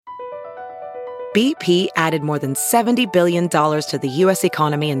BP added more than $70 billion to the U.S.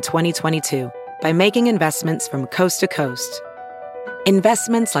 economy in 2022 by making investments from coast to coast.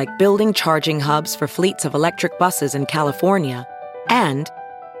 Investments like building charging hubs for fleets of electric buses in California and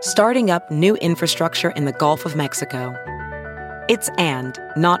starting up new infrastructure in the Gulf of Mexico. It's and,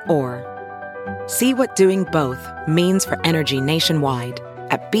 not or. See what doing both means for energy nationwide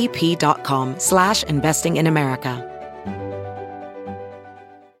at bp.com/investing in America.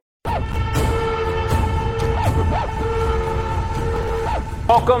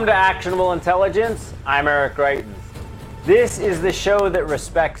 Welcome to Actionable Intelligence. I'm Eric Greitens. This is the show that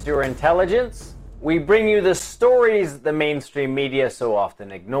respects your intelligence. We bring you the stories the mainstream media so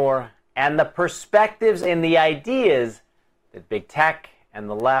often ignore, and the perspectives and the ideas that big tech and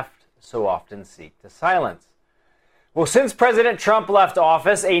the left so often seek to silence. Well, since President Trump left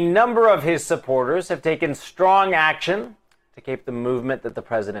office, a number of his supporters have taken strong action to keep the movement that the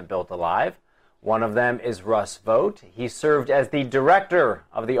president built alive. One of them is Russ Vought. He served as the director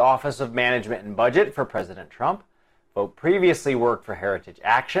of the Office of Management and Budget for President Trump. Vought previously worked for Heritage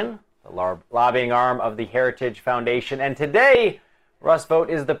Action, the lobbying arm of the Heritage Foundation. And today, Russ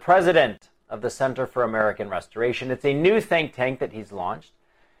Vought is the president of the Center for American Restoration. It's a new think tank that he's launched.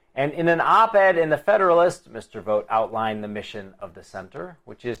 And in an op-ed in The Federalist, Mr. Vought outlined the mission of the center,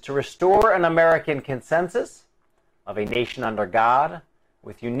 which is to restore an American consensus of a nation under God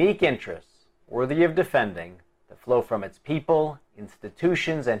with unique interests worthy of defending, that flow from its people,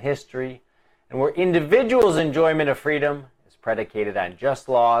 institutions, and history, and where individuals' enjoyment of freedom is predicated on just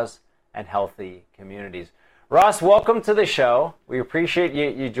laws and healthy communities. Russ, welcome to the show. We appreciate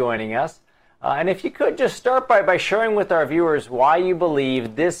you joining us. And if you could just start by sharing with our viewers why you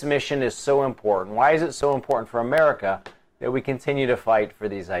believe this mission is so important. Why is it so important for America that we continue to fight for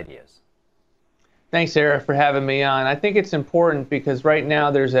these ideas? Thanks, Eric, for having me on. I think it's important because right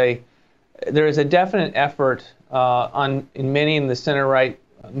now there is a definite effort in many in the center-right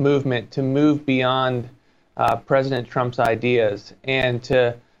movement to move beyond President Trump's ideas and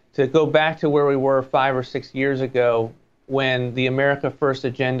to go back to where we were 5 or 6 years ago when the America First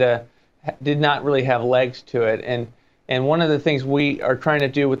agenda did not really have legs to it. And one of the things we are trying to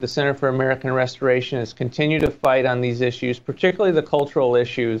do with the Center for American Restoration is continue to fight on these issues, particularly the cultural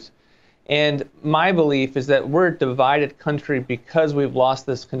issues. And my belief is that we're a divided country because we've lost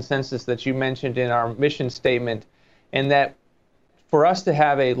this consensus that you mentioned in our mission statement, and that for us to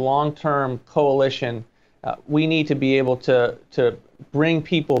have a long-term coalition, we need to be able to bring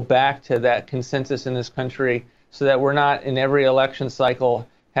people back to that consensus in this country so that we're not in every election cycle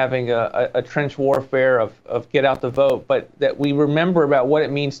having a trench warfare of get out the vote, but that we remember about what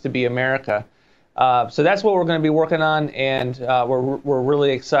it means to be America. So that's what we're going to be working on, and we're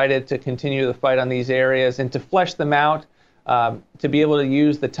really excited to continue the fight on these areas and to flesh them out, to be able to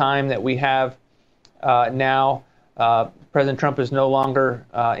use the time that we have now. President Trump is no longer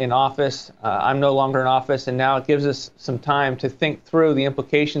in office. I'm no longer in office, and now it gives us some time to think through the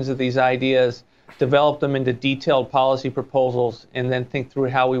implications of these ideas, develop them into detailed policy proposals, and then think through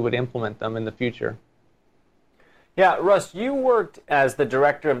how we would implement them in the future. Yeah, Russ, you worked as the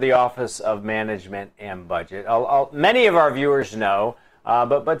director of the Office of Management and Budget. Many of our viewers know,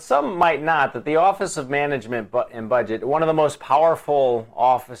 but some might not, that the Office of Management and Budget, one of the most powerful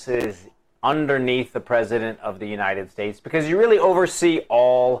offices underneath the President of the United States, because you really oversee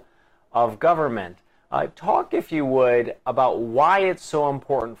all of government. Talk, if you would, about why it's so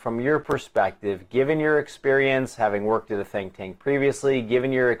important from your perspective, given your experience having worked at a think tank previously,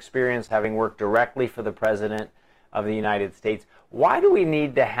 given your experience having worked directly for the President of the United States. Why do we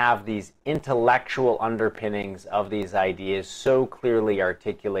need to have these intellectual underpinnings of these ideas so clearly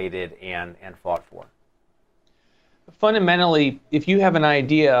articulated and fought for? Fundamentally, if you have an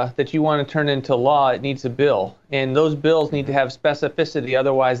idea that you want to turn into law, it needs a bill. And those bills need to have specificity,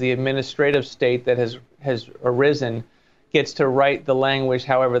 otherwise the administrative state that has arisen gets to write the language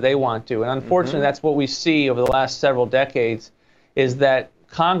however they want to. And unfortunately, that's what we see over the last several decades, is that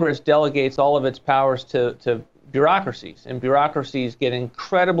Congress delegates all of its powers to bureaucracies, and bureaucracies get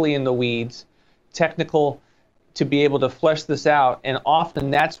incredibly in the weeds, technical, to be able to flesh this out, and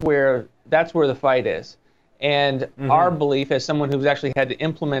often that's where the fight is. And our belief, as someone who's actually had to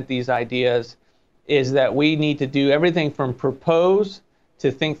implement these ideas, is that we need to do everything from propose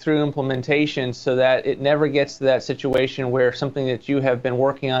to think through implementation so that it never gets to that situation where something that you have been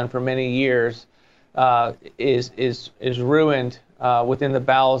working on for many years is ruined within the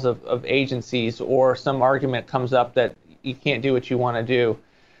bowels of agencies, or some argument comes up that you can't do what you want to do.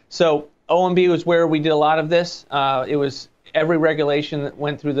 So OMB was where we did a lot of this. It was every regulation that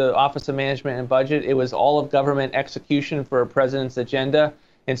went through the Office of Management and Budget. It was all of government execution for a president's agenda.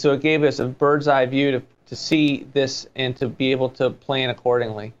 And so it gave us a bird's eye view to see this and to be able to plan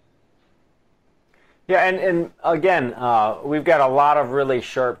accordingly. Yeah, and again, we've got a lot of really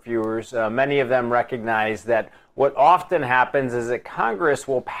sharp viewers. Many of them recognize that what often happens is that Congress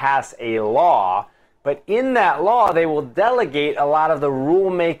will pass a law, but in that law, they will delegate a lot of the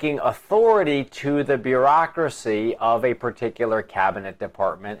rulemaking authority to the bureaucracy of a particular cabinet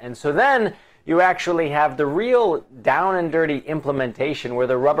department. And so then you actually have the real down and dirty implementation where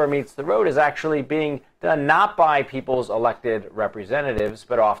the rubber meets the road is actually being done not by people's elected representatives,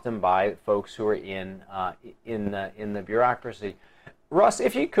 but often by folks who are in the bureaucracy. Russ,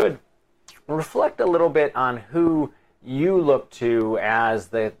 if you could reflect a little bit on who you look to as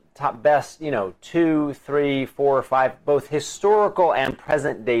the top best, 2, 3, 4, 5, both historical and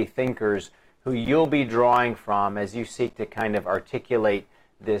present day thinkers who you'll be drawing from as you seek to kind of articulate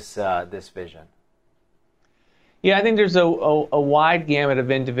this vision. Yeah, I think there's a wide gamut of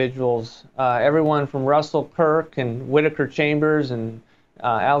individuals, everyone from Russell Kirk and Whittaker Chambers and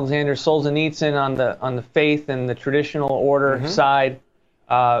Alexander Solzhenitsyn on the faith and the traditional order side.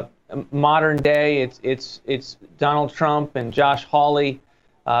 Modern day, it's Donald Trump and Josh Hawley.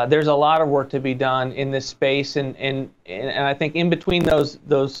 There's a lot of work to be done in this space, and I think in between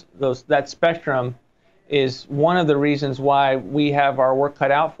that spectrum is one of the reasons why we have our work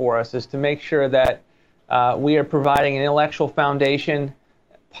cut out for us, is to make sure that we are providing an intellectual foundation,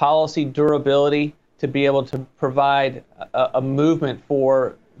 policy durability to be able to provide a movement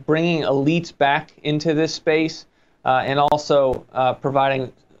for bringing elites back into this space, and also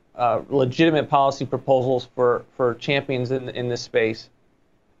providing legitimate policy proposals for champions in this space.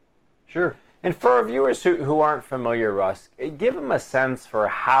 Sure. And for our viewers who aren't familiar, Russ, give them a sense for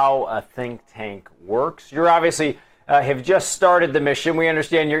how a think tank works. You're obviously have just started the mission. We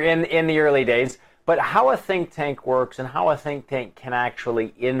understand you're in the early days. But how a think tank works and how a think tank can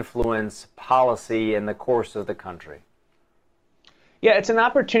actually influence policy in the course of the country. Yeah, it's an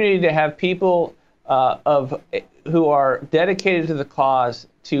opportunity to have people who are dedicated to the cause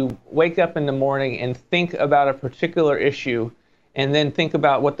to wake up in the morning and think about a particular issue and then think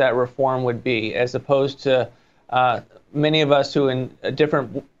about what that reform would be, as opposed to many of us who in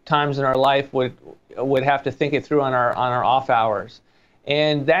different times in our life would have to think it through on our off hours.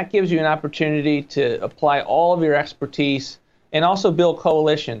 And that gives you an opportunity to apply all of your expertise and also build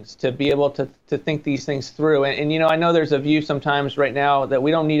coalitions to be able to think these things through. And I know there's a view sometimes right now that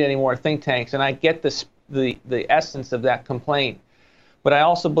we don't need any more think tanks, and I get the essence of that complaint. But I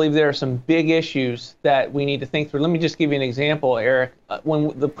also believe there are some big issues that we need to think through. Let me just give you an example, Eric.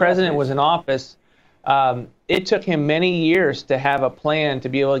 When the president was in office, it took him many years to have a plan to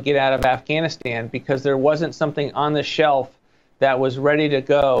be able to get out of Afghanistan because there wasn't something on the shelf that was ready to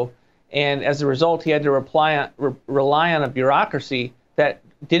go. And as a result, he had to rely on a bureaucracy that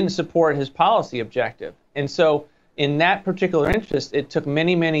didn't support his policy objective. And so in that particular interest, it took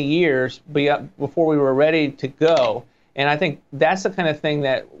many, many years before we were ready to go. And I think that's the kind of thing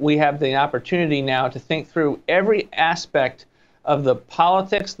that we have the opportunity now to think through every aspect of the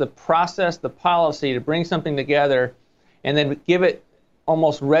politics, the process, the policy, to bring something together and then give it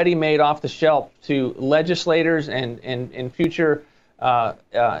almost ready-made off the shelf to legislators and future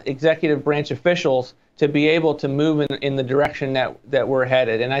executive branch officials to be able to move in the direction that we're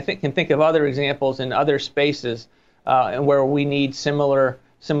headed. And I can think of other examples in other spaces where we need similar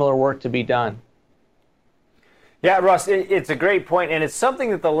work to be done. Yeah, Russ, it's a great point, and it's something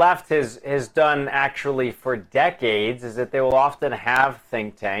that the left has done actually for decades, is that they will often have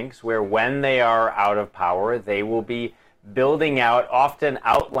think tanks where when they are out of power, they will be building out, often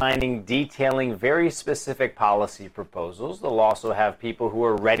outlining, detailing very specific policy proposals. They'll also have people who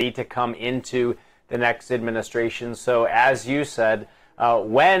are ready to come into the next administration. So as you said,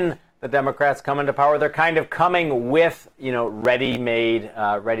 when the Democrats come into power, they're kind of coming with, ready-made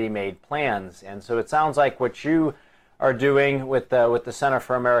plans. And so it sounds like what you are doing with the Center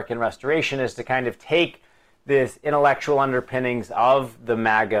for American Restoration is to kind of take this intellectual underpinnings of the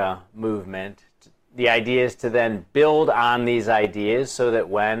MAGA movement. The idea is to then build on these ideas so that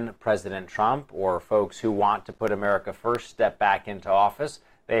when President Trump or folks who want to put America first step back into office,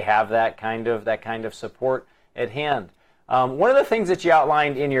 they have that kind of support at hand. One of the things that you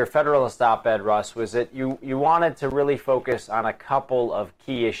outlined in your Federalist op-ed, Russ, was that you wanted to really focus on a couple of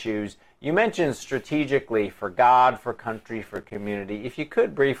key issues. You mentioned strategically for God, for country, for community. If you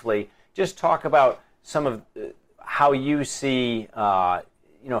could briefly just talk about some of how you see,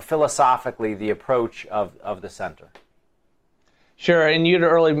 philosophically the approach of the center. Sure, and you'd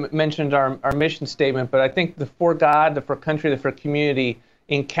earlier mentioned our mission statement, but I think the for God, the for country, the for community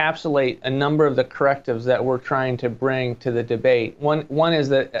encapsulate a number of the correctives that we're trying to bring to the debate. One is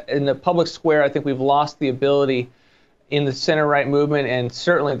that in the public square, I think we've lost the ability in the center-right movement and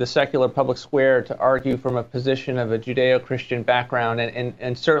certainly the secular public square to argue from a position of a Judeo-Christian background.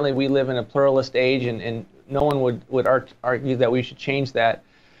 And certainly we live in a pluralist age, and no one would argue that we should change that.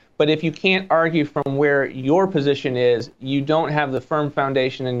 But if you can't argue from where your position is, you don't have the firm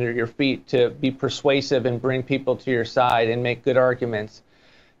foundation under your feet to be persuasive and bring people to your side and make good arguments.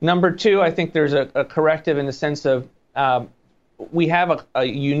 Number two, I think there's a corrective in the sense of we have a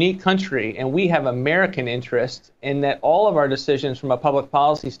unique country and we have American interests, in that all of our decisions from a public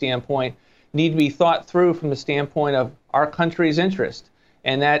policy standpoint need to be thought through from the standpoint of our country's interest.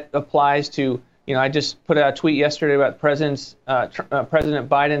 And that applies to, I just put out a tweet yesterday about President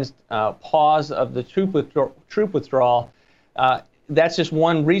Biden's pause of the troop withdrawal. That's just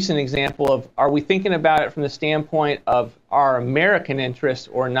one recent example of, are we thinking about it from the standpoint of our American interests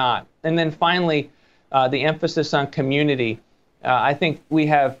or not? And then finally, the emphasis on community. I think we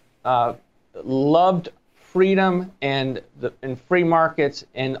have loved freedom and free markets,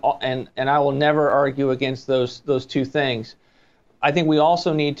 and I will never argue against those two things. I think we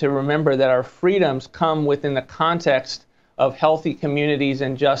also need to remember that our freedoms come within the context of healthy communities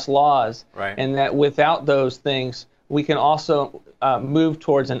and just laws, right. And that without those things, we can also move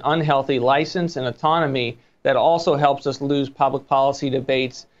towards an unhealthy license and autonomy that also helps us lose public policy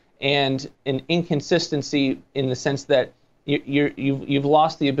debates and an inconsistency in the sense that you've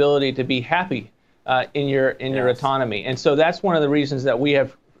lost the ability to be happy in your autonomy. And so that's one of the reasons that we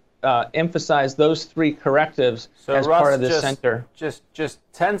have emphasized those three correctives as Russ, part of the center. Just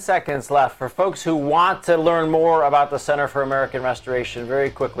 10 seconds left. For folks who want to learn more about the Center for American Restoration,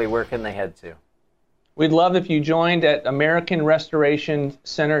 very quickly, where can they head to? We'd love if you joined at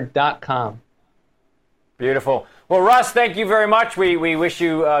AmericanRestorationCenter.com. Beautiful. Well, Russ, thank you very much. We wish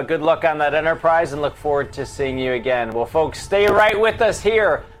you good luck on that enterprise and look forward to seeing you again. Well, folks, stay right with us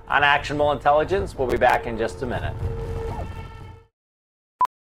here on Actionable Intelligence. We'll be back in just a minute.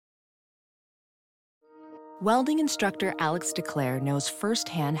 Welding instructor Alex DeClaire knows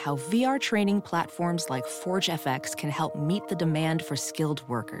firsthand how VR training platforms like ForgeFX can help meet the demand for skilled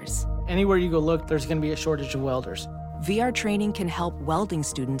workers. Anywhere you go look, there's going to be a shortage of welders. VR training can help welding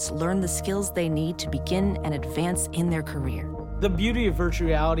students learn the skills they need to begin and advance in their career. The beauty of virtual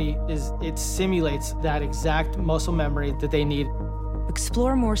reality is it simulates that exact muscle memory that they need.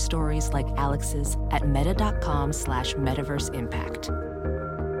 Explore more stories like Alex's at meta.com/metaverseimpact.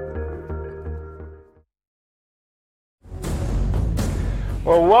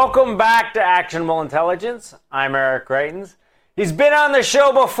 Well, welcome back to Actionable Intelligence. I'm Eric Greitens. He's been on the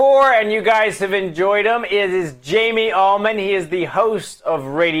show before, and you guys have enjoyed him. It is Jamie Allman. He is the host of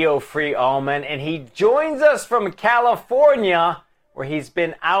Radio Free Allman, and he joins us from California, where he's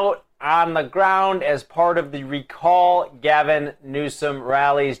been out on the ground as part of the Recall Gavin Newsom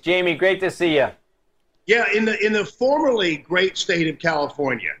rallies. Jamie, great to see you. Yeah, in the formerly great state of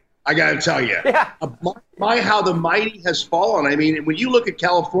California. I got to tell you, how the mighty has fallen. I mean, when you look at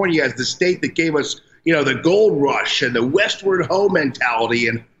California as the state that gave us, the gold rush and the westward ho mentality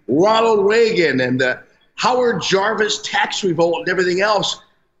and Ronald Reagan and the Howard Jarvis tax revolt and everything else,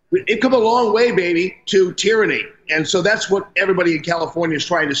 it come a long way, baby, to tyranny. And so that's what everybody in California is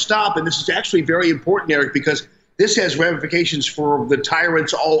trying to stop. And this is actually very important, Eric, because this has ramifications for the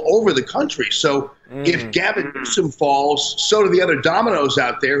tyrants all over the country. So if Gavin Newsom falls, so do the other dominoes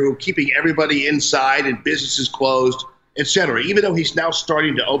out there who are keeping everybody inside and businesses closed, et cetera. Even though he's now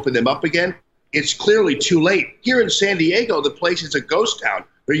starting to open them up again, it's clearly too late. Here in San Diego, the place is a ghost town.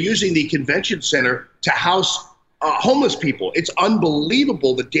 They're using the convention center to house homeless people. It's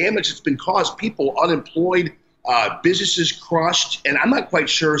unbelievable the damage that's been caused. People unemployed, businesses crushed, and I'm not quite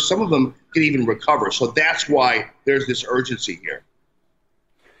sure some of them can even recover. So that's why there's this urgency here.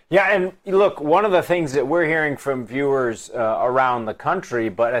 Yeah, and look, one of the things that we're hearing from viewers around the country,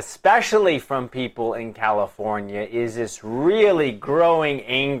 but especially from people in California, is this really growing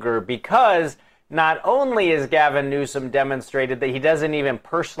anger because not only has Gavin Newsom demonstrated that he doesn't even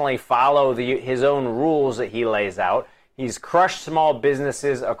personally follow his own rules that he lays out, he's crushed small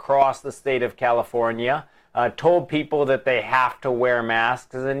businesses across the state of California, told people that they have to wear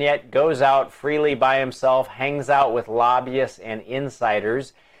masks, and yet goes out freely by himself, hangs out with lobbyists and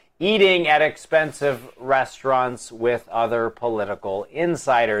insiders, eating at expensive restaurants with other political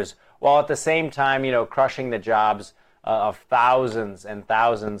insiders, while at the same time, crushing the jobs of thousands and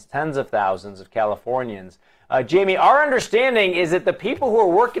thousands, tens of thousands of Californians. Jamie, our understanding is that the people who are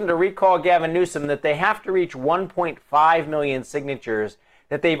working to recall Gavin Newsom, that they have to reach 1.5 million signatures.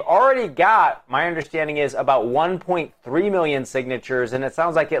 that they've already got, my understanding is, about 1.3 million signatures, and it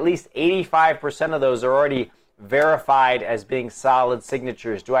sounds like at least 85% of those are already verified as being solid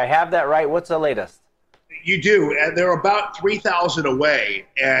signatures. Do I have that right? What's the latest? You do. And they're about 3,000 away,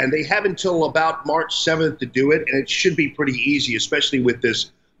 and they have until about March 7th to do it, and it should be pretty easy, especially with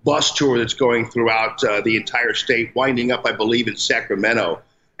this bus tour that's going throughout the entire state, winding up, I believe, in Sacramento.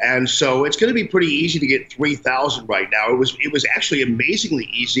 And so it's going to be pretty easy to get 3,000 right now. It was actually amazingly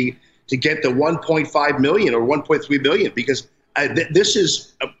easy to get the 1.5 million or 1.3 million, because this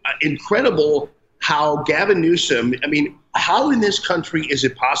is incredible how Gavin Newsom, I mean, how in this country is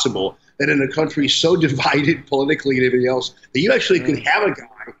it possible that in a country so divided politically and everything else, that you actually could have a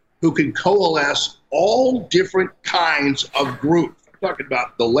guy who can coalesce all different kinds of groups? I'm talking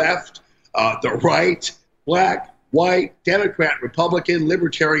about the left, the right, black, white, Democrat, Republican,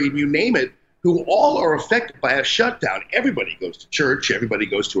 Libertarian, you name it, who all are affected by a shutdown. Everybody goes to church. Everybody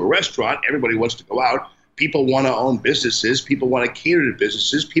goes to a restaurant. Everybody wants to go out. People want to own businesses. People want to cater to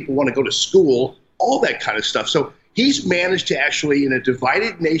businesses. People want to go to school, all that kind of stuff. So he's managed to actually, in a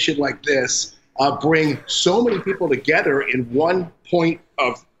divided nation like this, bring so many people together in one point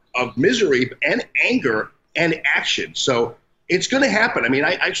of misery and anger and action. So it's going to happen. I mean,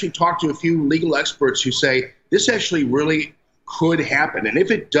 I actually talked to a few legal experts who say this actually really could happen. And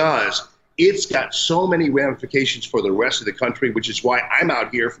if it does, it's got so many ramifications for the rest of the country, which is why I'm out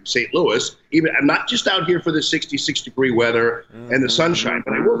here from St. Louis. I'm not just out here for the 66-degree weather and the sunshine,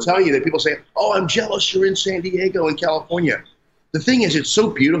 but I will tell you that people say, oh, I'm jealous you're in San Diego and California. The thing is, it's so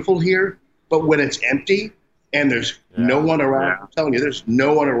beautiful here, but when it's empty and there's no one around, I'm telling you, there's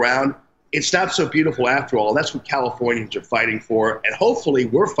no one around, it's not so beautiful after all. That's what Californians are fighting for, and hopefully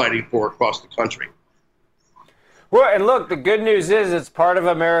we're fighting for across the country. Well, and look, the good news is it's part of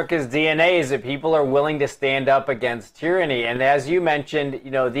America's DNA is that people are willing to stand up against tyranny. And as you mentioned,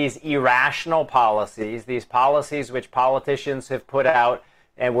 you know, these irrational policies, these policies which politicians have put out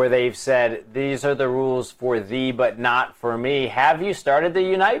and where they've said, these are the rules for thee, but not for me. Have you started to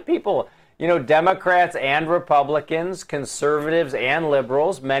unite people? You know, Democrats and Republicans, conservatives and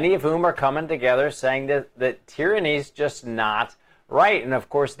liberals, many of whom are coming together saying that tyranny is just not right. And of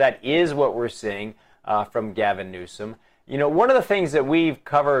course, that is what we're seeing from Gavin Newsom. You know, one of the things that we've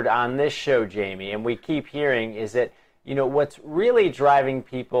covered on this show, Jamie, and we keep hearing is that, you know, what's really driving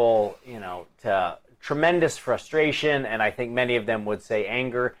people, you know, to tremendous frustration, and I think many of them would say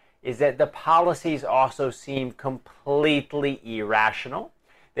anger, is that the policies also seem completely irrational.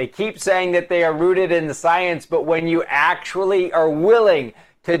 They keep saying that they are rooted in the science, but when you actually are willing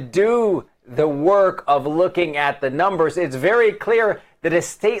to do the work of looking at the numbers, it's very clear that a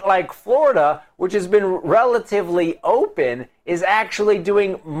state like Florida, which has been relatively open, is actually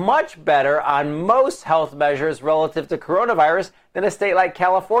doing much better on most health measures relative to coronavirus than a state like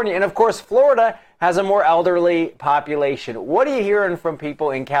California. And of course, Florida has a more elderly population. What are you hearing from people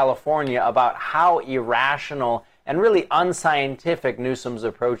in California about how irrational and really unscientific Newsom's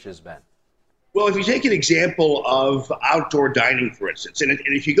approach has been? Well, if you take an example of outdoor dining, for instance, and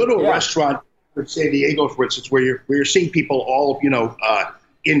if you go to a restaurant in San Diego, for instance, where you're seeing people all, you know,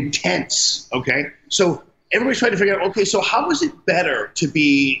 in tents, okay? So everybody's trying to figure out, okay, so how is it better to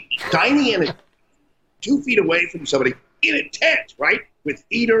be dining in 2 feet away from somebody in a tent, right, with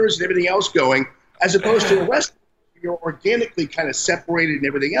heaters and everything else going, as opposed to a restaurant where you're organically kind of separated and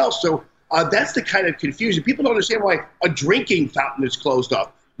everything else? So that's the kind of confusion. People don't understand why a drinking fountain is closed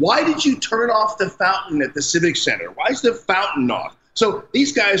off. Why did you turn off the fountain at the Civic Center? Why is the fountain off? So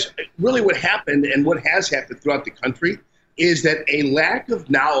these guys, really what happened and what has happened throughout the country is that a lack of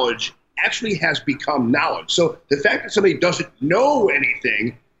knowledge actually has become knowledge. So the fact that somebody doesn't know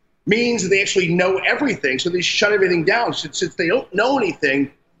anything means that they actually know everything. So they shut everything down. Since they don't know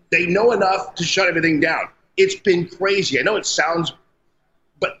anything, they know enough to shut everything down. It's been crazy. I know it sounds,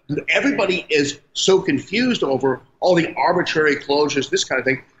 but everybody is so confused over all the arbitrary closures, this kind of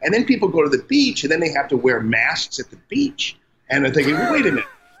thing. And then people go to the beach and then they have to wear masks at the beach. And I'm thinking, wait a minute.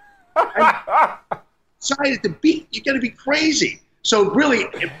 Outside at the beach, you got to be crazy. So really,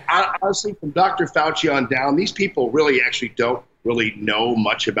 honestly, from Dr. Fauci on down, these people really actually don't really know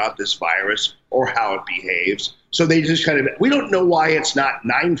much about this virus or how it behaves. So they just kind of, we don't know why it's not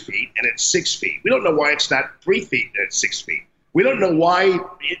 9 feet and it's 6 feet. We don't know why it's not 3 feet and it's 6 feet. We don't know why,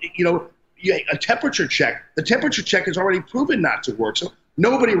 you know, a temperature check. The temperature check is already proven not to work. So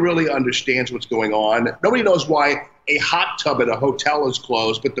nobody really understands what's going on. Nobody knows why a hot tub at a hotel is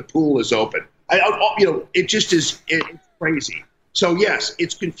closed, but the pool is open. You know, it just is it's crazy. So yes,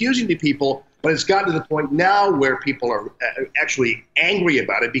 it's confusing to people, but it's gotten to the point now where people are actually angry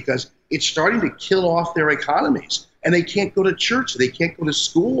about it because it's starting to kill off their economies. and they can't go to church, they can't go to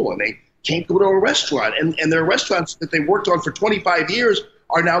school, and they can't go to a restaurant. And their restaurants that they worked on for 25 years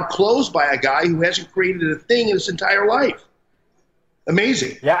are now closed by a guy who hasn't created a thing in his entire life.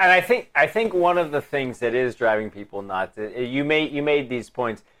 Amazing. Yeah, and I think one of the things that is driving people nuts, you made these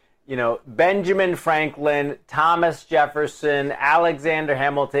points. You know, Benjamin Franklin, Thomas Jefferson, Alexander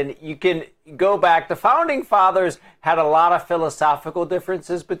Hamilton, you can go back. The founding fathers had a lot of philosophical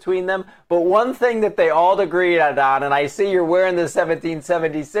differences between them, but one thing that they all agreed on, and I see you're wearing the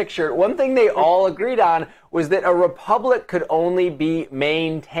 1776 shirt, one thing they all agreed on was that a republic could only be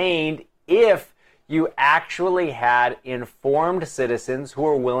maintained if you actually had informed citizens who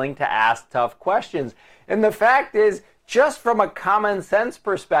were willing to ask tough questions. And the fact is, just from a common sense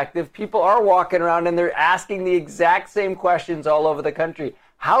perspective, people are walking around and they're asking the exact same questions all over the country.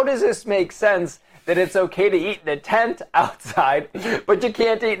 How does this make sense that it's okay to eat in a tent outside, but you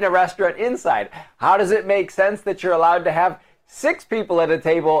can't eat in a restaurant inside? How does it make sense that you're allowed to have 6 people at a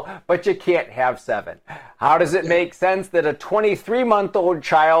table, but you can't have 7? How does it make sense that a 23-month-old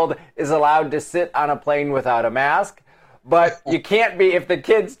child is allowed to sit on a plane without a mask? But you can't be, if the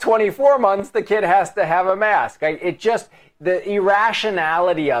kid's 24 months, the kid has to have a mask. It just, the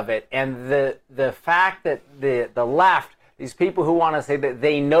irrationality of it, and the fact that the left, these people who want to say that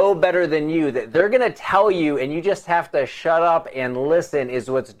they know better than you, that they're going to tell you and you just have to shut up and listen, is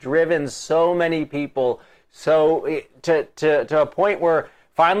what's driven so many people so to a point where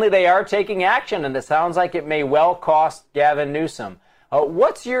finally they are taking action, and it sounds like it may well cost Gavin Newsom.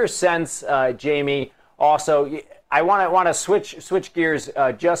 What's your sense, Jamie? Also, I want to switch gears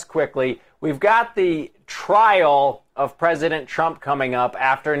just quickly. We've got the trial of President Trump coming up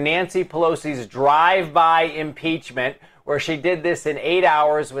after Nancy Pelosi's drive-by impeachment, where she did this in 8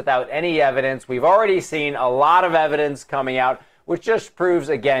 hours without any evidence. We've already seen a lot of evidence coming out, which just proves,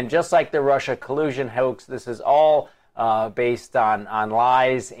 again, just like the Russia collusion hoax, this is all based on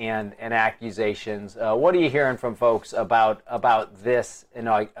lies and accusations. What are you hearing from folks about this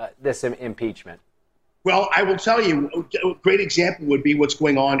this impeachment? Well, I will tell you, a great example would be what's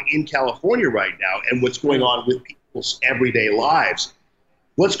going on in California right now and what's going on with people's everyday lives.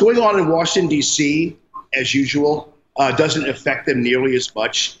 What's going on in Washington, D.C., as usual, doesn't affect them nearly as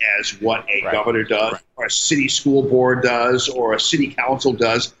much as what a governor does, or a city school board does, or a city council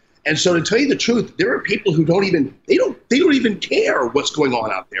does. And so, to tell you the truth, there are people who don't even care what's going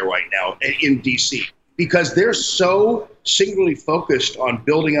on out there right now in D.C., because they're so singularly focused on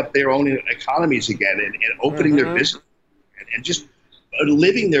building up their own economies again and opening their business and just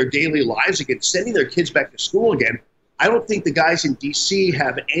living their daily lives again, sending their kids back to school again. I don't think the guys in D.C.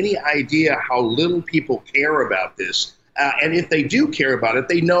 have any idea how little people care about this. And if they do care about it,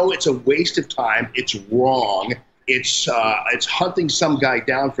 they know it's a waste of time. It's wrong. It's hunting some guy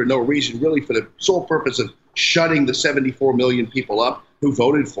down for no reason, really for the sole purpose of shutting the 74 million people up who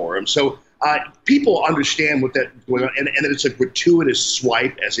voted for him. So people understand what that's going on, and that it's a gratuitous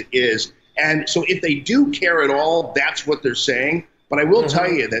swipe as it is. And so if they do care at all, that's what they're saying. But I will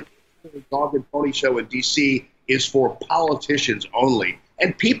tell you that the Dog and Pony Show in D.C. is for politicians only.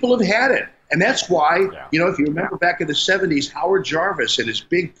 And people have had it. And that's why, if you remember back in the 70s, Howard Jarvis and his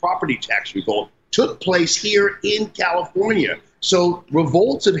big property tax revolt took place here in California. So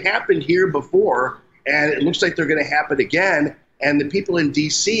revolts have happened here before, and it looks like they're going to happen again. And the people in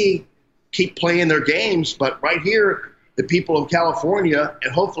D.C. keep playing their games, but right here, the people of California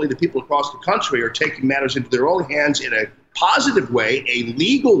and hopefully the people across the country are taking matters into their own hands in a positive way, a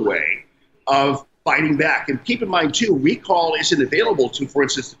legal way of fighting back. And keep in mind, too, recall isn't available to, for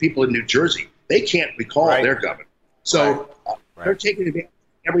instance, the people in New Jersey. They can't recall their governor. So they're taking advantage of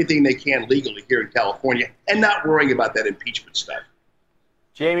everything they can legally here in California and not worrying about that impeachment stuff.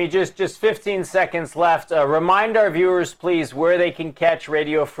 Jamie, just 15 seconds left. Remind our viewers, please, where they can catch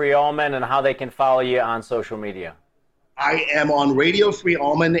Radio Free Allman and how they can follow you on social media. I am on Radio Free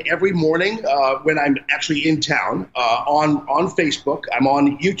Allman every morning when I'm actually in town on Facebook. I'm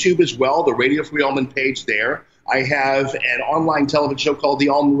on YouTube as well, the Radio Free Allman page there. I have an online television show called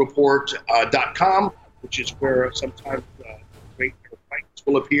theallmanreport.com, which is where sometimes great fights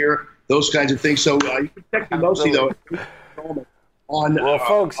will appear, those kinds of things. So you can check me mostly, though, on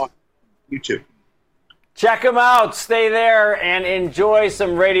YouTube. Check them out. Stay there and enjoy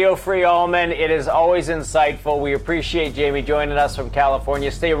some Radio Free Allman. It is always insightful. We appreciate Jamie joining us from California.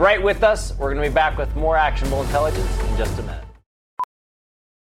 Stay right with us. We're going to be back with more actionable intelligence in just a minute.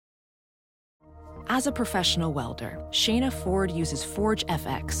 As a professional welder, Shayna Ford uses Forge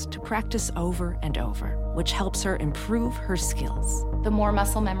FX to practice over and over, which helps her improve her skills. The more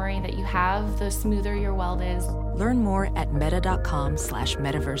muscle memory that you have, the smoother your weld is. Learn more at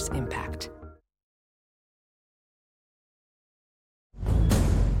meta.com/metaverseimpact.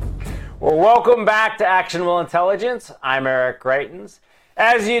 Well, welcome back to Actionable Intelligence. I'm Eric Greitens.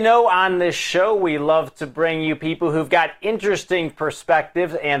 As you know, on this show, we love to bring you people who've got interesting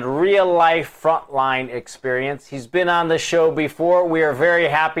perspectives and real-life frontline experience. He's been on the show before. We are very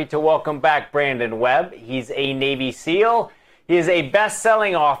happy to welcome back Brandon Webb. He's a Navy SEAL. He is a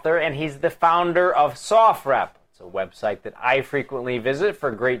best-selling author, and he's the founder of SOFREP. It's a website that I frequently visit for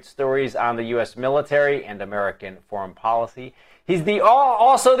great stories on the U.S. military and American foreign policy. He's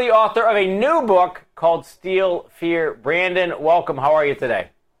also the author of a new book called Steal Fear. Brandon, welcome. How are you today?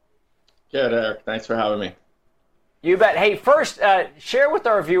 Good, Eric. Thanks for having me. You bet. Hey, first, share with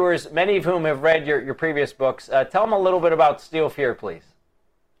our viewers, many of whom have read your previous books. Tell them a little bit about Steal Fear, please.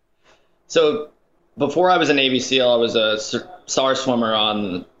 So before I was a Navy SEAL, I was a SAR swimmer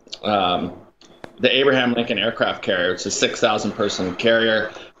on the Abraham Lincoln aircraft carrier. It's a 6,000-person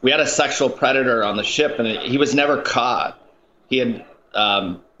carrier. We had a sexual predator on the ship, and he was never caught. He had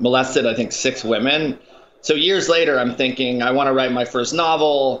molested, I think, 6 women. So years later, I'm thinking, I want to write my first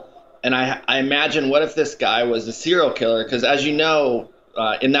novel. And I imagine, what if this guy was a serial killer? Because as you know,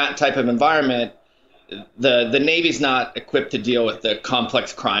 in that type of environment, the Navy's not equipped to deal with the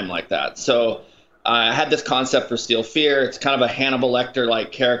complex crime like that. So I had this concept for Steal Fear. It's kind of a Hannibal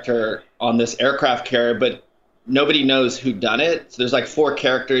Lecter-like character on this aircraft carrier, but nobody knows who done it. So there's like 4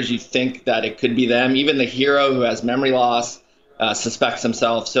 characters. You think that it could be them. Even the hero, who has memory loss, suspects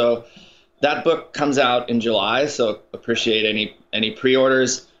himself. So that book comes out in July, so appreciate any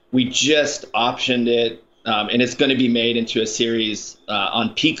pre-orders. We just optioned it, and it's going to be made into a series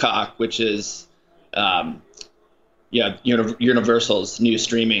on Peacock, which is Universal's new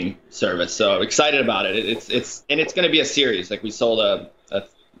streaming service. So excited about it. It's going to be a series. Like, we sold a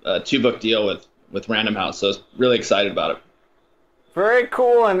 2-book deal with Random House, so really excited about it. Very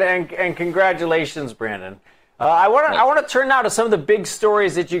cool, and congratulations, Brandon. I want to turn now to some of the big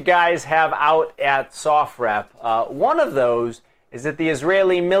stories that you guys have out at SOFREP. One of those is that the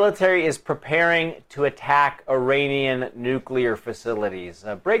Israeli military is preparing to attack Iranian nuclear facilities.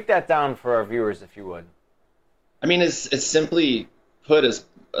 Break that down for our viewers, if you would. I mean, as simply put as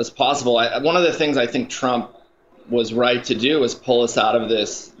possible. One of the things I think Trump was right to do was pull us out of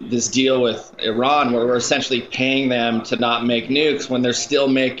this deal with Iran, where we're essentially paying them to not make nukes when they're still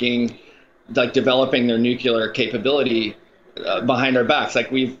developing their nuclear capability behind our backs. Like,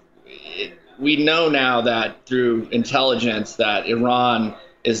 we know now that through intelligence that Iran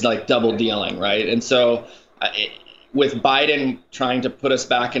is like double dealing, right? And so with Biden trying to put us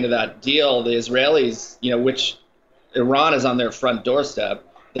back into that deal, the Israelis, which Iran is on their front doorstep,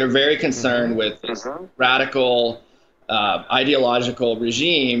 they're very concerned with this radical ideological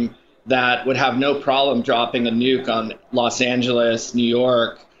regime that would have no problem dropping a nuke on Los Angeles, New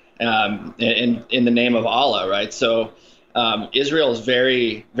York, in the name of Allah, right? So Israel is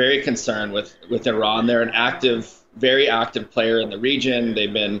very, very concerned with Iran. They're an very active player in the region.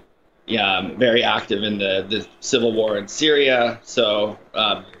 They've been very active in the civil war in Syria. So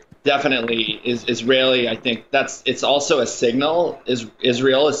definitely Israeli, I think it's also a signal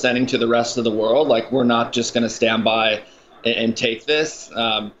Israel is sending to the rest of the world, like, we're not just going to stand by and take this.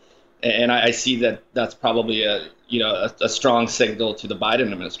 And I see that that's probably a strong signal to the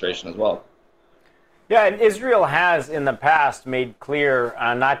Biden administration as well. Yeah, and Israel has in the past made clear,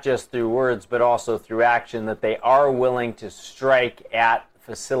 not just through words, but also through action, that they are willing to strike at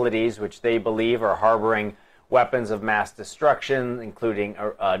facilities which they believe are harboring weapons of mass destruction, including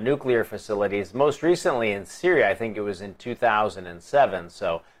nuclear facilities. Most recently in Syria, I think it was in 2007.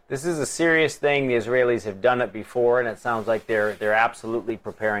 So this is a serious thing. The Israelis have done it before, and it sounds like they're absolutely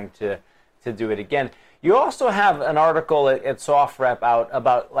preparing to do it again. You also have an article at SOFREP out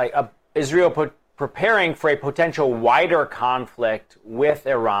about Israel preparing for a potential wider conflict with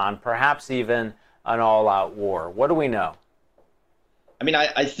Iran, perhaps even an all-out war. What do we know? I mean,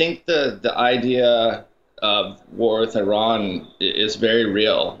 I think the idea of war with Iran is very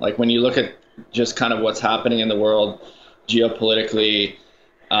real. Like, when you look at just kind of what's happening in the world geopolitically,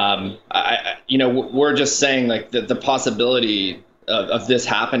 we're just saying, like, the possibility of this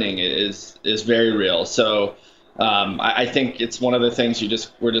happening is very real. So I think it's one of the things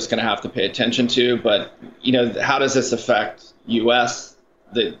we're just going to have to pay attention to. But how does this affect U.S.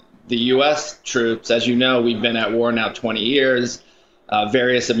 the U.S. troops? As you know, we've been at war now 20 years.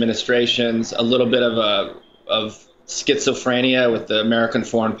 Various administrations, a little bit of schizophrenia with the American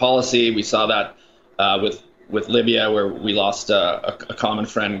foreign policy. We saw that with Libya, where we lost a common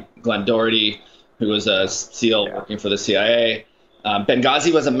friend, Glenn Doherty, who was a SEAL working for the CIA.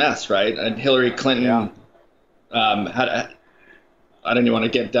 Benghazi was a mess, right? And Hillary Clinton I don't even want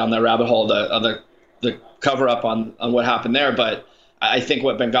to get down that rabbit hole, the cover up on what happened there. But I think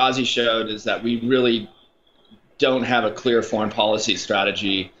what Benghazi showed is that we really don't have a clear foreign policy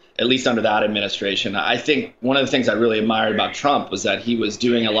strategy, at least under that administration. I think one of the things I really admired about Trump was that he was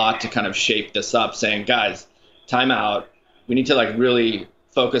doing a lot to kind of shape this up, saying, guys, time out. We need to really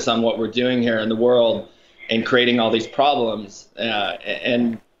focus on what we're doing here in the world and creating all these problems.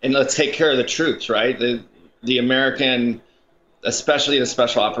 And let's take care of the troops, right? The American, especially the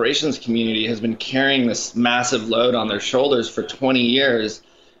special operations community, has been carrying this massive load on their shoulders for 20 years.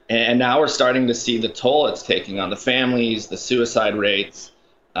 And now we're starting to see the toll it's taking on the families, the suicide rates.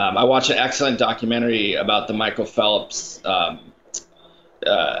 I watched an excellent documentary about the Michael Phelps,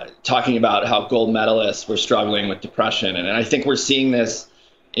 talking about how gold medalists were struggling with depression. And I think we're seeing this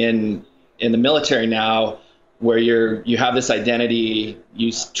in the military now, where you have this identity,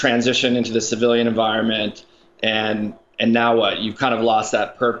 you transition into the civilian environment, and now what? You've kind of lost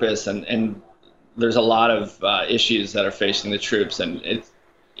that purpose, and there's a lot of issues that are facing the troops, and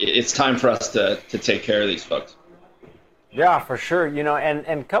it's time for us to take care of these folks. Yeah, for sure.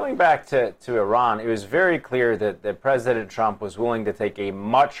 And coming back to Iran, it was very clear that President Trump was willing to take a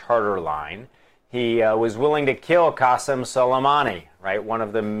much harder line. He was willing to kill Qasem Soleimani, right? One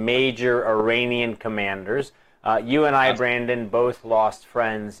of the major Iranian commanders. You and I, Brandon, both lost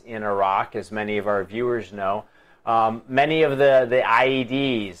friends in Iraq, as many of our viewers know. Many of the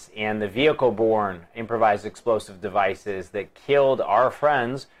IEDs and the vehicle-borne improvised explosive devices that killed our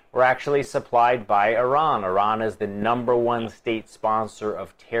friends were actually supplied by Iran. Iran is the #1 state sponsor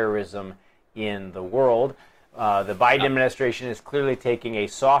of terrorism in the world. The Biden administration is clearly taking a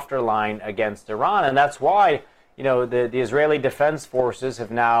softer line against Iran, and that's why the Israeli Defense Forces have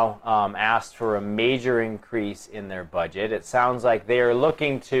now asked for a major increase in their budget. It sounds like they are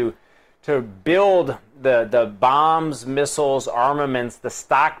looking to build the bombs, missiles, armaments, the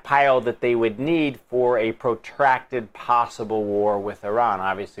stockpile that they would need for a protracted possible war with Iran.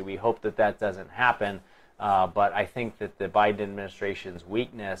 Obviously, we hope that doesn't happen, but I think that the Biden administration's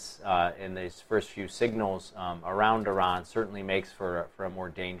weakness in these first few signals around Iran certainly makes for a more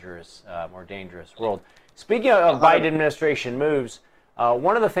dangerous world. Speaking of Biden administration moves,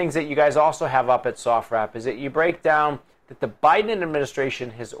 one of the things that you guys also have up at SoftWrap is that you break down that the Biden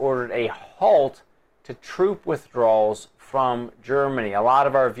administration has ordered a halt to troop withdrawals from Germany. A lot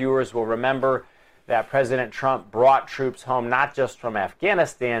of our viewers will remember that President Trump brought troops home not just from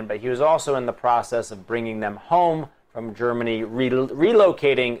Afghanistan, but he was also in the process of bringing them home from Germany,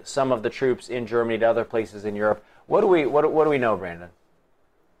 relocating some of the troops in Germany to other places in Europe. What do we know, Brandon?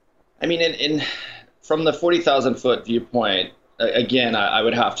 I mean, from the 40,000-foot viewpoint, again, I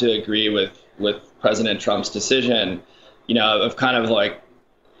would have to agree with President Trump's decision. Of kind of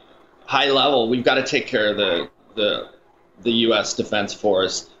high level, we've got to take care of the U.S. Defense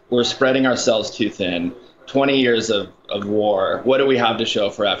Force. We're spreading ourselves too thin. 20 years of war. What do we have to show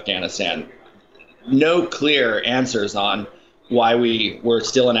for Afghanistan? No clear answers on why we were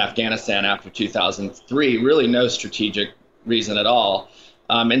still in Afghanistan after 2003. Really no strategic reason at all.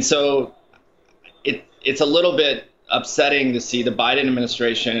 And so it's a little bit upsetting to see the Biden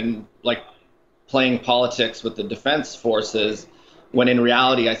administration playing politics with the defense forces, when in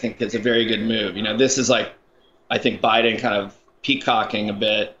reality, I think it's a very good move. This is I think Biden kind of peacocking a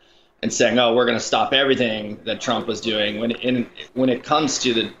bit and saying, oh, we're going to stop everything that Trump was doing. When it comes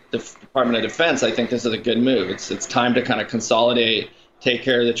to the Department of Defense, I think this is a good move. It's time to kind of consolidate, take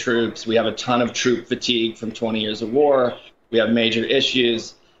care of the troops. We have a ton of troop fatigue from 20 years of war. We have major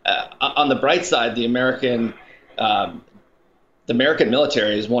issues. On the bright side, the American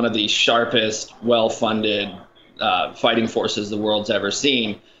military is one of the sharpest, well-funded fighting forces the world's ever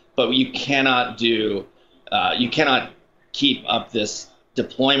seen. But you cannot keep up this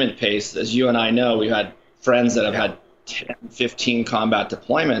deployment pace. As you and I know, we've had friends that have had 10, 15 combat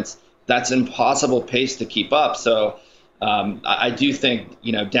deployments. That's impossible pace to keep up. So I do think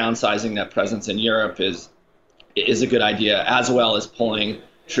downsizing that presence in Europe is a good idea, as well as pulling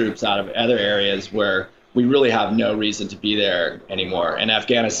troops out of other areas where we really have no reason to be there anymore. And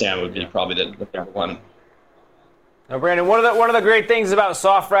Afghanistan would be probably the one. Now, Brandon, one of the great things about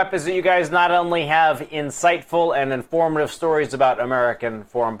SoftRep is that you guys not only have insightful and informative stories about American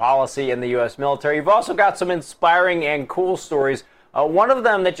foreign policy and the U.S. military, you've also got some inspiring and cool stories. One of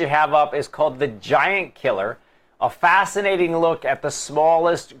them that you have up is called The Giant Killer, a fascinating look at the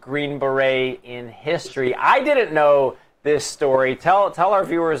smallest Green Beret in history. I didn't know this story. Tell our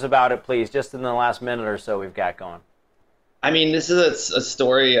viewers about it, please, just in the last minute or so we've got going. I mean, this is a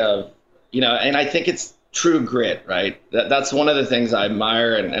story of, and I think it's true grit, right? That's one of the things I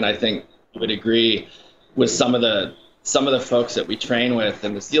admire, and I think you would agree with some of the some of the folks that we train with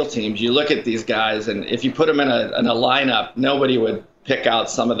in the SEAL teams, you look at these guys, and if you put them in a lineup, nobody would pick out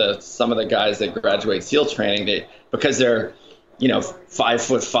some of the guys that graduate SEAL training because they're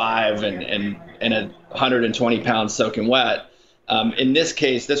 5'5" and 120 pounds soaking wet. In this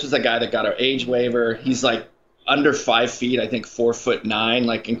case, this was a guy that got an age waiver. He's like under 5 feet, I think 4'9",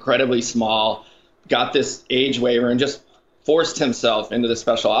 like incredibly small, got this age waiver and just forced himself into the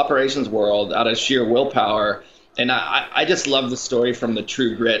special operations world out of sheer willpower. And I just love the story from the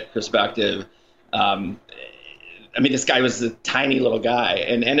true grit perspective. This guy was a tiny little guy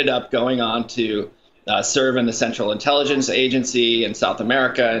and ended up going on to serve in the Central Intelligence Agency in South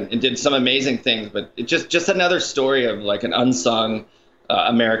America and did some amazing things. But it's just another story of like an unsung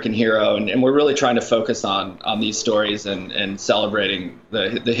American hero. And we're really trying to focus on these stories and celebrating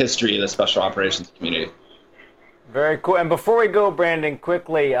the history of the special operations community. Very cool. And before we go, Brandon,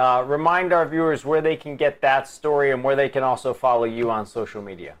 quickly remind our viewers where they can get that story and where they can also follow you on social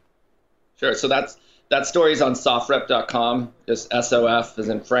media. Sure. So that story is on sofrep.com, just SOF as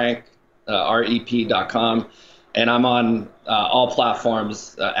in Frank, rep.com. And I'm on all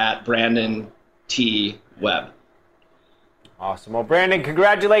platforms at Brandon T. Webb. Awesome. Well, Brandon,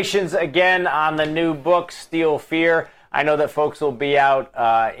 congratulations again on the new book, Steel Fear. I know that folks will be out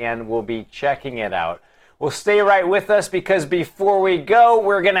and will be checking it out. Well, stay right with us because before we go,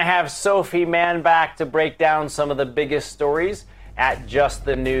 we're going to have Sophie Mann back to break down some of the biggest stories at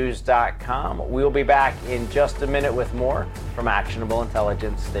justthenews.com. We'll be back in just a minute with more from Actionable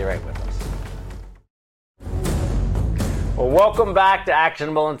Intelligence. Stay right with us. Well, welcome back to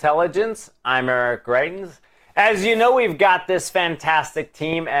Actionable Intelligence. I'm Eric Greitens. As you know, we've got this fantastic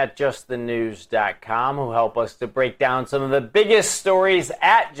team at justthenews.com who help us to break down some of the biggest stories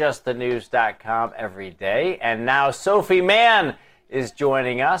at justthenews.com every day. And now Sophie Mann is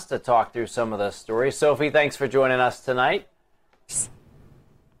joining us to talk through some of those stories. Sophie, thanks for joining us tonight.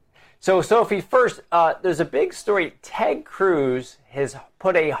 So, Sophie, first, there's a big story. Ted Cruz has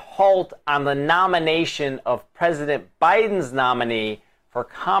put a halt on the nomination of President Biden's nominee for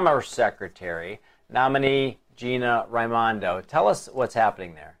Commerce Secretary, nominee Gina Raimondo. Tell us what's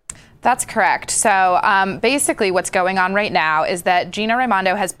happening there. That's correct. So basically what's going on right now is that Gina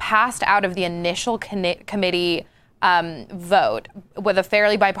Raimondo has passed out of the initial committee vote with a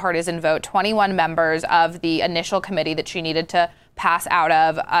fairly bipartisan vote. 21 members of the initial committee that she needed to pass out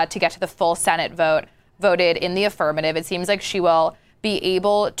of to get to the full Senate vote voted in the affirmative. It seems like she will be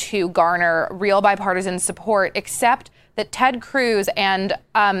able to garner real bipartisan support, except that Ted Cruz and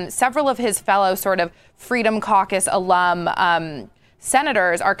several of his fellow sort of Freedom Caucus alum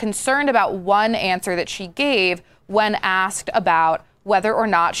senators are concerned about one answer that she gave when asked about whether or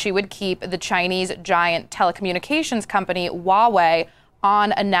not she would keep the Chinese giant telecommunications company Huawei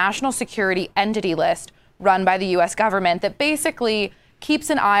on a national security entity list run by the U.S. government that basically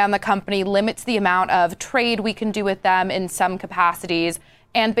keeps an eye on the company, limits the amount of trade we can do with them in some capacities,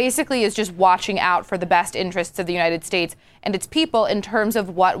 and basically is just watching out for the best interests of the United States and its people in terms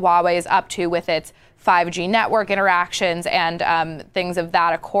of what Huawei is up to with its 5G network interactions and things of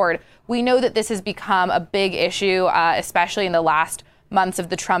that accord. We know that this has become a big issue, especially in the last months of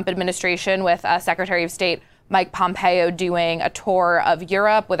the Trump administration, with Secretary of State Mike Pompeo doing a tour of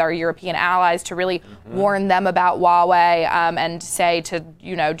Europe with our European allies to really warn them about Huawei and say to,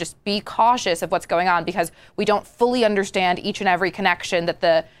 just be cautious of what's going on because we don't fully understand each and every connection that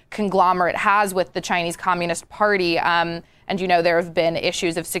the conglomerate has with the Chinese Communist Party. And, there have been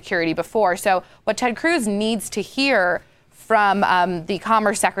issues of security before. So what Ted Cruz needs to hear from the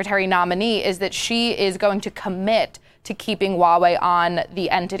Commerce Secretary nominee is that she is going to commit to keeping Huawei on the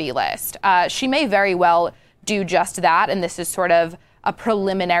entity list. She may very well do just that, and this is sort of a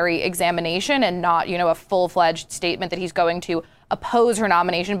preliminary examination and not, a full-fledged statement that he's going to oppose her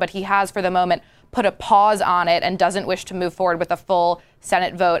nomination, but he has for the moment put a pause on it and doesn't wish to move forward with a full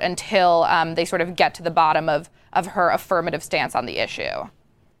Senate vote until they sort of get to the bottom of her affirmative stance on the issue.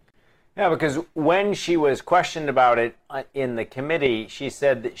 Yeah, because when she was questioned about it in the committee, she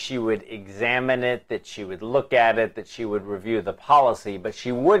said that she would examine it, that she would look at it, that she would review the policy, but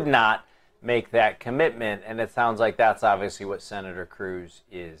she would not make that commitment, and it sounds like that's obviously what Senator Cruz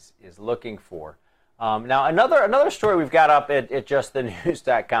is looking for. Now, another story we've got up at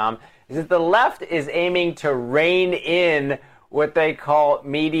justthenews.com is that the left is aiming to rein in what they call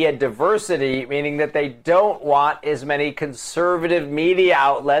media diversity, meaning that they don't want as many conservative media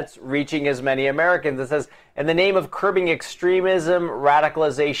outlets reaching as many Americans. It says, in the name of curbing extremism,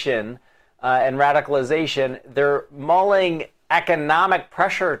 radicalization, they're mulling economic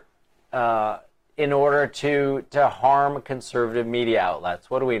pressure in order to harm conservative media outlets.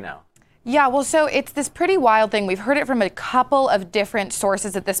 What do we know? Yeah, well, so it's this pretty wild thing. We've heard it from a couple of different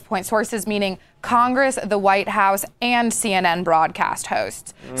sources at this point. Sources meaning Congress, the White House, and CNN broadcast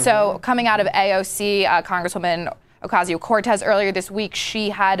hosts. So coming out of AOC, Congresswoman Ocasio-Cortez earlier this week, she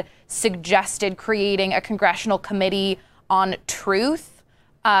had suggested creating a congressional committee on truth,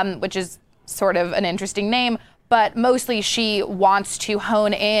 which is sort of an interesting name, but mostly she wants to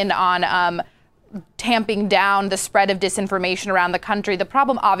hone in on tamping down the spread of disinformation around the country. The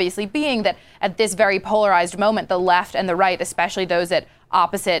problem obviously being that at this very polarized moment, the left and the right, especially those at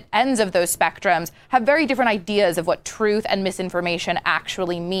opposite ends of those spectrums, have very different ideas of what truth and misinformation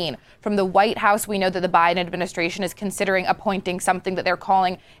actually mean. From the White House, we know that the Biden administration is considering appointing something that they're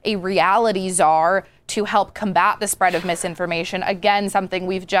calling a reality czar to help combat the spread of misinformation. Again, something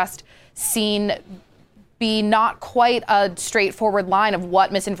we've just seen be not quite a straightforward line of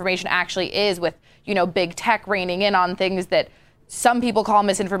what misinformation actually is, with, you know, big tech reining in on things that some people call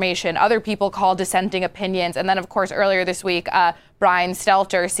misinformation, other people call dissenting opinions. And then, of course, earlier this week, Brian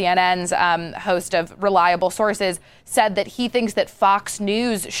Stelter, CNN's host of Reliable Sources, said that he thinks that Fox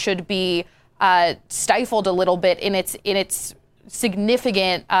News should be stifled a little bit in its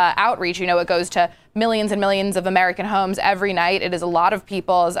significant outreach. You know, it goes to millions and millions of American homes every night. It is a lot of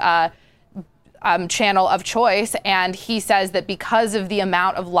people's channel of choice. And he says that because of the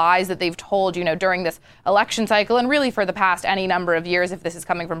amount of lies that they've told, you know, during this election cycle, and really for the past any number of years, if this is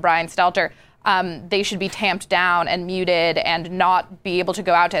coming from Brian Stelter, they should be tamped down and muted and not be able to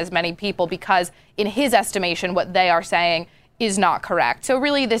go out to as many people, because in his estimation, what they are saying is not correct. So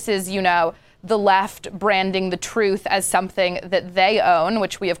really, this is, you know, the left branding the truth as something that they own,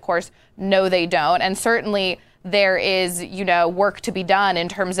 which we, of course, know they don't. And certainly there is, you know, work to be done in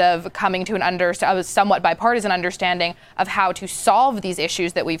terms of coming to a somewhat bipartisan understanding of how to solve these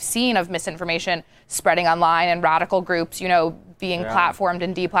issues that we've seen of misinformation spreading online and radical groups, you know, being platformed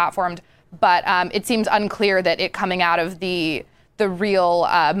and deplatformed. But it seems unclear that it coming out of the real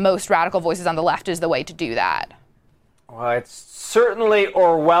most radical voices on the left is the way to do that. Well, it's certainly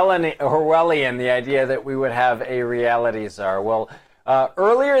Orwellian, the idea that we would have a reality czar. Well,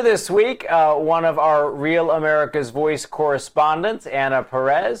 earlier this week, one of our Real America's Voice correspondents, Anna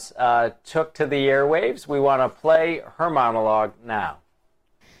Perez, took to the airwaves. We want to play her monologue now.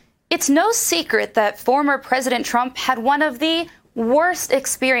 It's no secret that former President Trump had one of the worst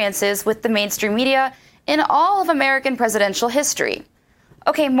experiences with the mainstream media in all of American presidential history.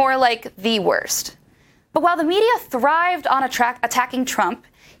 Okay, more like the worst. But while the media thrived on attacking Trump,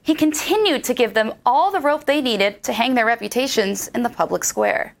 he continued to give them all the rope they needed to hang their reputations in the public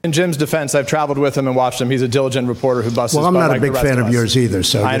square. In Jim's defense, I've traveled with him and watched him. He's a diligent reporter who busts his butt. Well, I'm not like a big fan of yours either,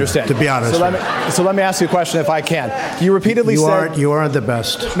 so I understand. To be honest. So let me ask you a question, if I can. You repeatedly said you aren't the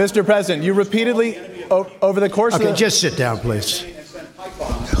best, Mr. President. You repeatedly over the course of just sit down, please.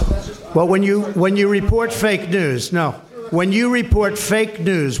 Well, when you report fake news, when you report fake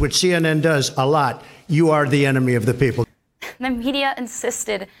news, which CNN does a lot, you are the enemy of the people. The media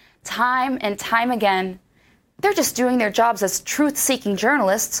insisted time and time again, they're just doing their jobs as truth-seeking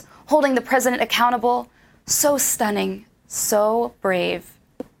journalists, holding the president accountable. So stunning, so brave.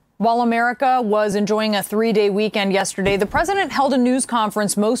 While America was enjoying a 3-day weekend yesterday, the president held a news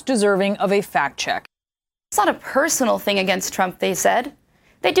conference most deserving of a fact check. It's not a personal thing against Trump, they said.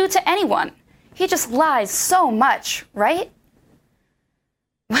 They do to anyone. He just lies so much, right?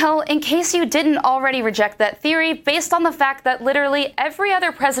 Well, in case you didn't already reject that theory, based on the fact that literally every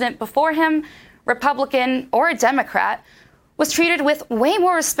other president before him, Republican or Democrat, was treated with way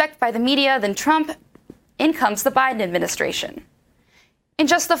more respect by the media than Trump, in comes the Biden administration. In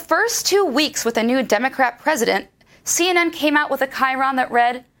just the first 2 weeks with a new Democrat president, CNN came out with a chyron that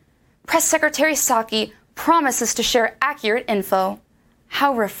read, Press Secretary Psaki promises to share accurate info.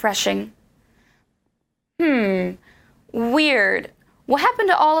 How refreshing. Weird. What happened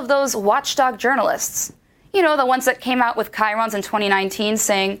to all of those watchdog journalists? You know, the ones that came out with chyrons in 2019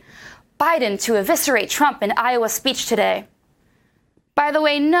 saying, Biden to eviscerate Trump in Iowa speech today. By the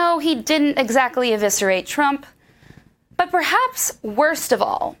way, no, he didn't exactly eviscerate Trump. But perhaps worst of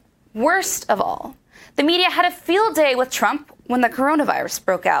all, the media had a field day with Trump when the coronavirus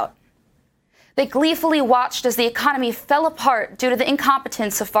broke out. They gleefully watched as the economy fell apart due to the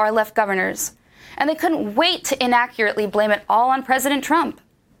incompetence of far-left governors. And they couldn't wait to inaccurately blame it all on President Trump.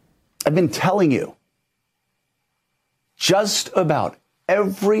 I've been telling you, just about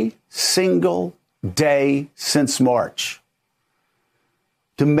every single day since March,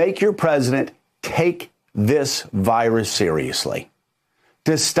 to make your president take this virus seriously,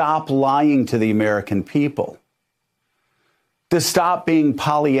 to stop lying to the American people, to stop being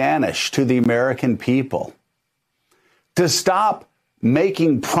Pollyannish to the American people, to stop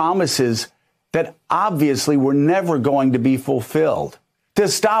making promises that obviously were never going to be fulfilled. To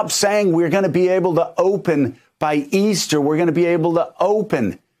stop saying we're going to be able to open by Easter, we're going to be able to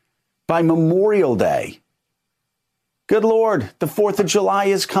open by Memorial Day. Good Lord, the 4th of July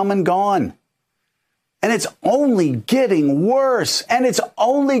is come and gone. And it's only getting worse. And it's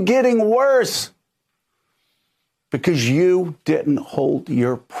only getting worse because you didn't hold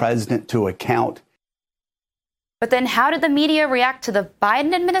your president to account. But then how did the media react to the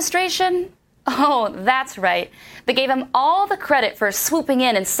Biden administration? Oh, that's right. They gave him all the credit for swooping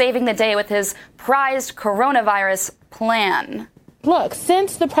in and saving the day with his prized coronavirus plan. Look,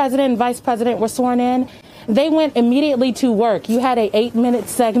 since the president and vice president were sworn in, they went immediately to work. You had an 8-minute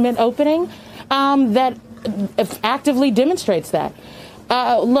segment opening that actively demonstrates that.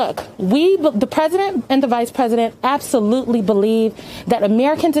 Look, the president and the vice president absolutely believe that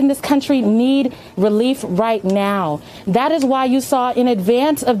Americans in this country need relief right now. That is why you saw in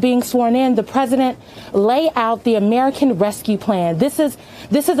advance of being sworn in, the president lay out the American Rescue Plan. This is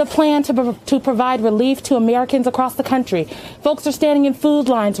a plan to provide relief to Americans across the country. Folks are standing in food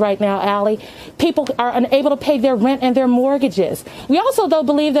lines right now, Allie. People are unable to pay their rent and their mortgages. We also, though,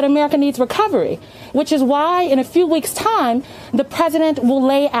 believe that America needs recovery, which is why in a few weeks' time, the president will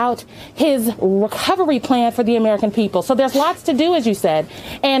lay out his recovery plan for the American people. So there's lots to do, as you said.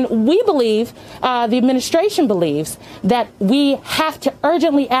 And we believe, the administration believes, that we have to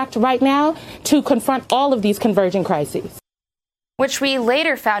urgently act right now to confront all of these converging crises. Which we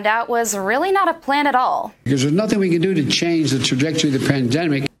later found out was really not a plan at all. Because there's nothing we can do to change the trajectory of the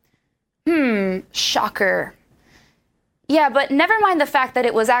pandemic. Shocker. Yeah, but never mind the fact that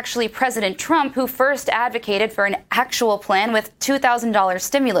it was actually President Trump who first advocated for an actual plan with $2,000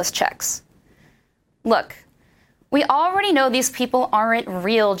 stimulus checks. Look, we already know these people aren't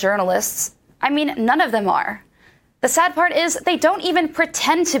real journalists. I mean, none of them are. The sad part is they don't even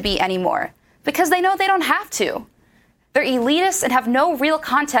pretend to be anymore because they know they don't have to. They're elitists and have no real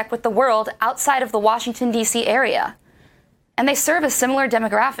contact with the world outside of the Washington, D.C. area. And they serve a similar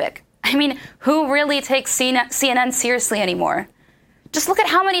demographic. I mean, who really takes CNN seriously anymore? Just look at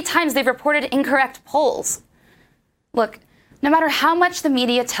how many times they've reported incorrect polls. Look, no matter how much the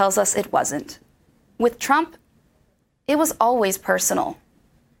media tells us it wasn't, with Trump, it was always personal.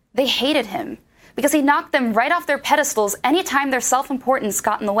 They hated him because he knocked them right off their pedestals anytime their self-importance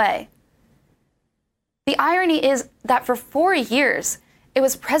got in the way. The irony is that for 4 years, it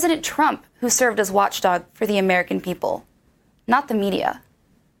was President Trump who served as watchdog for the American people, not the media.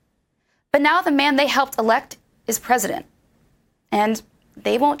 But now the man they helped elect is president, and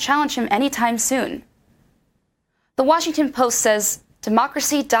they won't challenge him anytime soon. The Washington Post says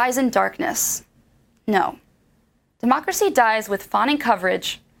democracy dies in darkness. No, democracy dies with fawning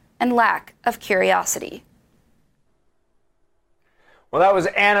coverage and lack of curiosity. Well, that was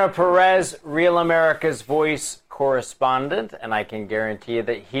Anna Perez, Real America's Voice correspondent, and I can guarantee you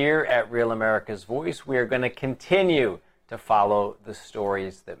that here at Real America's Voice, we are going to continue to follow the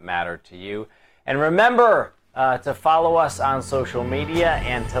stories that matter to you. And remember to follow us on social media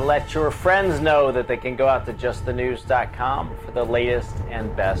and to let your friends know that they can go out to justthenews.com for the latest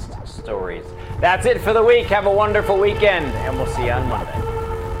and best stories. That's it for the week. Have a wonderful weekend, and we'll see you on Monday.